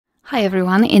Hi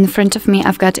everyone, in front of me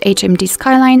I've got HMD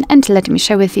Skyline, and let me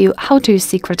share with you how to use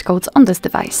secret codes on this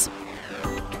device.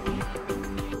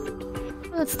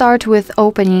 Let's start with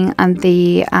opening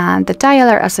the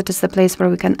dialer, as it is the place where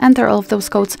we can enter all of those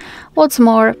codes. What's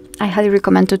more, I highly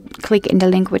recommend to click in the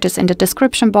link which is in the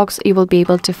description box. You will be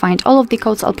able to find all of the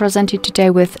codes I'll present you today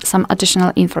with some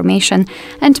additional information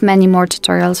and many more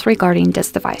tutorials regarding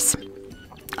this device.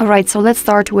 Alright, so let's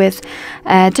start with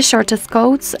the shortest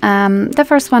codes. The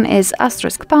first one is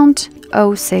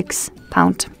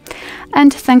 *#06#.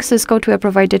 And thanks to this code we are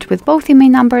provided with both the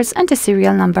main numbers and the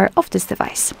serial number of this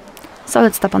device. So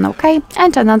let's tap on OK,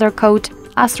 and another code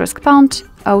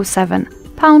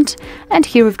 *#07#, and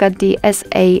here we've got the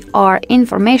SAR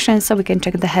information, so we can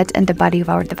check the head and the body of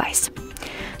our device.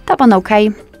 Tap on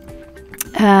OK.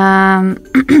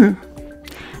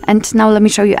 And now let me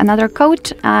show you another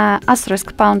code,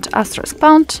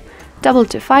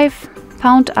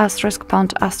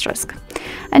 *##225###.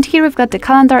 And here we've got the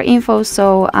calendar info,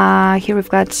 so here we've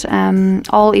got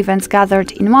all events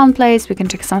gathered in one place. We can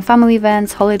check some family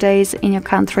events, holidays in your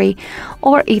country,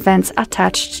 or events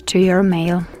attached to your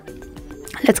mail.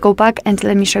 Let's go back and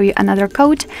let me show you another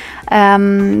code.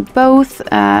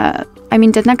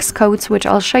 The next codes which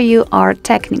I'll show you are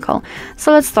technical.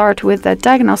 So let's start with the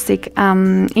diagnostic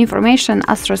information,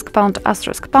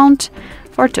 *##426###.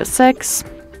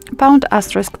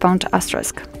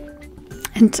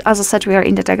 And as I said, we are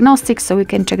in the diagnostics, so we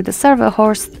can check the server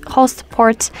host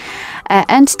port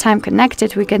and time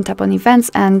connected. We can tap on events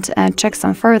and check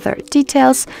some further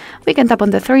details. We can tap on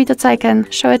the three dots icon,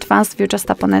 show advanced view, just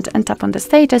tap on it, and tap on the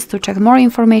status to check more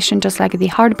information, just like the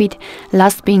heartbeat,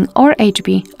 last ping, or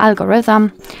HB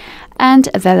algorithm. And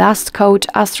the last code,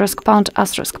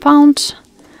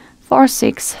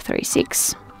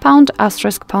 *##4636###.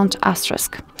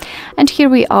 And here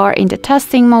we are in the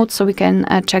testing mode, so we can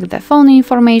check the phone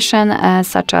information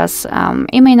such as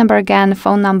email number again,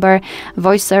 phone number,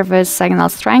 voice service, signal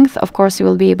strength. Of course, you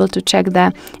will be able to check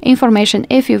the information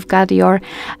if you've got your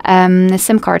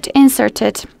SIM card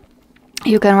inserted.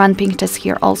 You can run ping tests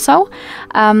here also.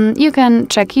 You can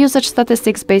check usage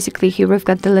statistics. Basically, here we've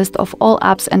got the list of all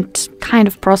apps and kind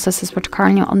of processes which are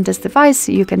currently on this device.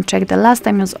 You can check the last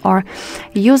time use or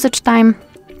usage time.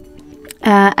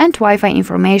 And Wi-Fi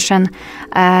information.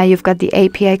 You've got the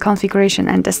API configuration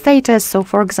and the status. So,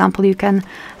 for example, you can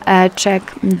check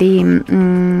the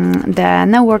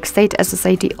network state,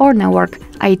 SSID, or network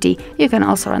ID. You can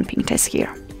also run ping tests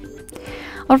here.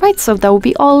 Alright, so that will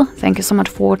be all. Thank you so much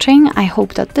for watching. I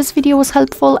hope that this video was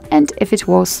helpful, and if it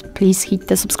was, please hit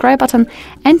the subscribe button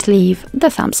and leave the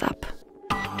thumbs up.